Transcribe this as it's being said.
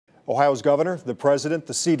Ohio's governor, the president,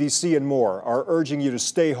 the CDC, and more are urging you to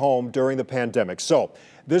stay home during the pandemic. So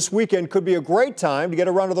this weekend could be a great time to get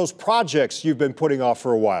around to those projects you've been putting off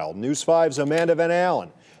for a while. News 5's Amanda Van Allen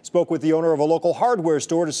spoke with the owner of a local hardware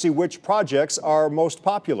store to see which projects are most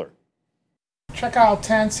popular. Check out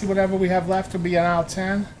 10, see whatever we have left to be an aisle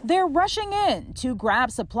 10. They're rushing in to grab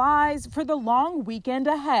supplies for the long weekend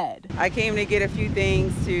ahead. I came to get a few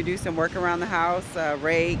things to do some work around the house,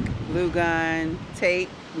 rake, glue gun, tape,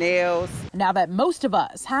 nails. Now that most of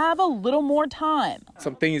us have a little more time.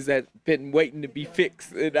 Some things that been waiting to be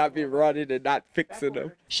fixed and I've been running and not fixing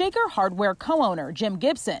them. Shaker Hardware co-owner Jim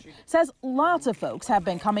Gibson says lots of folks have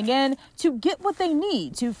been coming in to get what they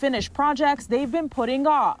need to finish projects they've been putting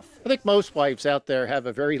off. I think most wives out there have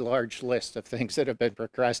a very large list of things that have been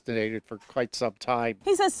procrastinated for quite some time.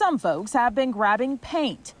 He says some folks have been grabbing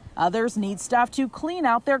paint. Others need stuff to clean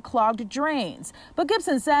out their clogged drains. But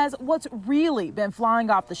Gibson says what's really been flying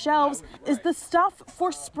off the shelves is the stuff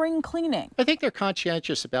for spring cleaning. I think they're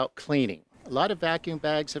conscientious about cleaning. A lot of vacuum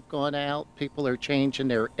bags have gone out. People are changing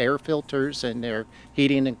their air filters and their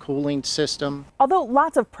heating and cooling system. Although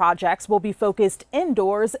lots of projects will be focused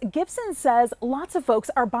indoors, Gibson says lots of folks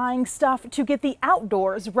are buying stuff to get the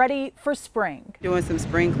outdoors ready for spring. Doing some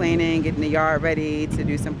spring cleaning, getting the yard ready to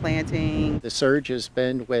do some planting. The surge has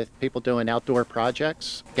been with people doing outdoor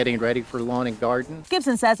projects, getting ready for lawn and garden.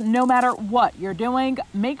 Gibson says no matter what you're doing,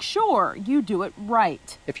 make sure you do it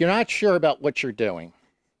right. If you're not sure about what you're doing,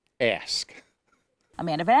 ask.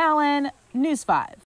 Amanda Van Allen, News 5.